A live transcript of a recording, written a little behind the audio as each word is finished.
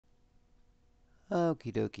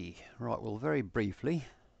Okie dokie. Right, well, very briefly,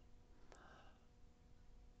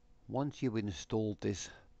 once you've installed this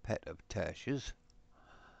pet of Tertius,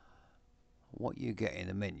 what you get in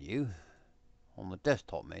the menu, on the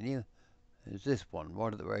desktop menu, is this one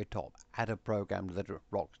right at the very top. Add a program to the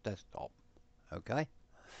Rock's desktop. Okay?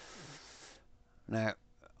 Now,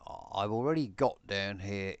 I've already got down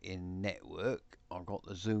here in network, I've got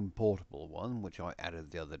the Zoom portable one, which I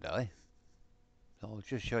added the other day. So I'll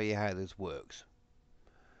just show you how this works.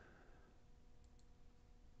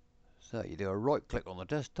 So you do a right click on the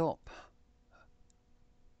desktop,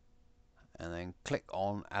 and then click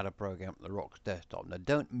on Add a Program to the Rock's desktop. Now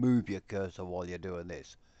don't move your cursor while you're doing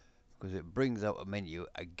this, because it brings up a menu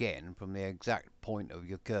again from the exact point of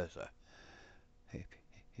your cursor.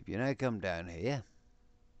 If you now come down here,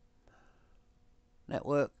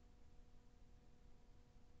 Network,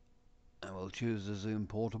 and we'll choose the Zoom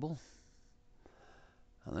portable.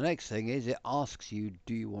 And the next thing is it asks you,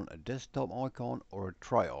 do you want a desktop icon or a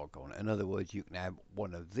tray icon? In other words, you can have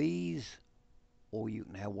one of these, or you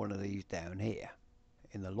can have one of these down here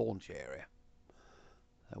in the launch area.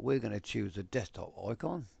 So we're going to choose the desktop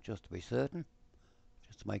icon just to be certain,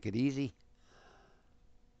 just to make it easy.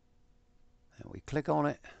 And we click on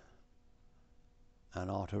it,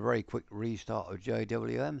 and after a very quick restart of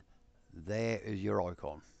JWM, there is your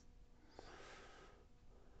icon.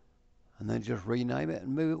 And then just rename it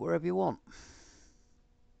and move it wherever you want.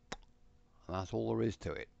 And that's all there is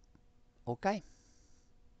to it. Okay?